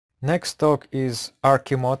Next stock is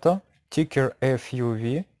Arkimoto, ticker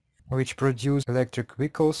FUV, which produce electric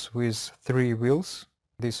vehicles with 3 wheels.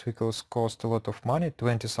 These vehicles cost a lot of money,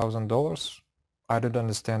 $20,000. I don't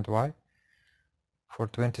understand why. For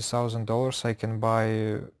 $20,000 I can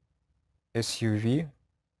buy SUV,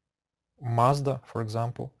 Mazda for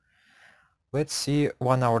example. Let's see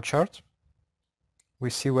 1 hour chart.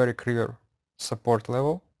 We see very clear support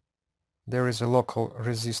level. There is a local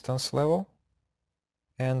resistance level.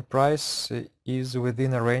 And price is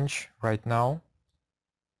within a range right now.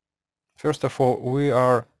 First of all, we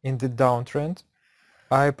are in the downtrend.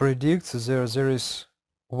 I predict there is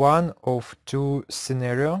one of two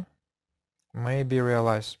scenarios maybe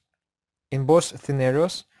realized. In both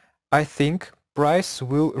scenarios, I think price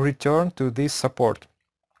will return to this support,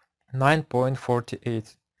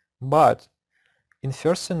 9.48. But in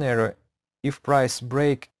first scenario, if price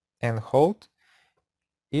break and hold,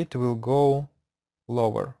 it will go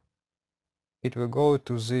lower. It will go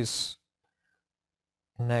to this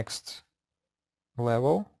next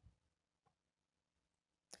level,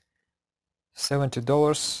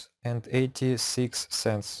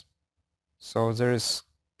 $70.86. So there is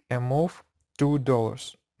a move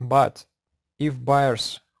 $2. But if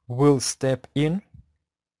buyers will step in,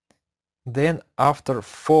 then after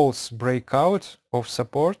false breakout of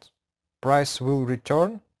support, price will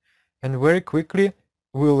return and very quickly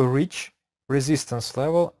will reach resistance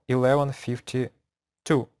level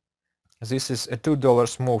 11.52. This is a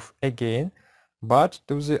 $2 move again, but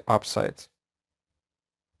to the upside.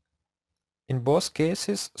 In both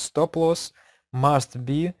cases, stop loss must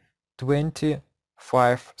be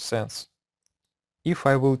 25 cents. If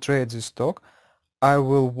I will trade this stock, I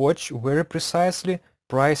will watch very precisely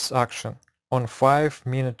price action on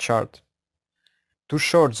 5-minute chart. To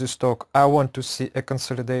short this stock, I want to see a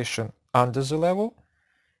consolidation under the level.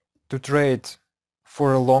 To trade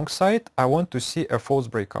for a long side, I want to see a false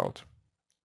breakout.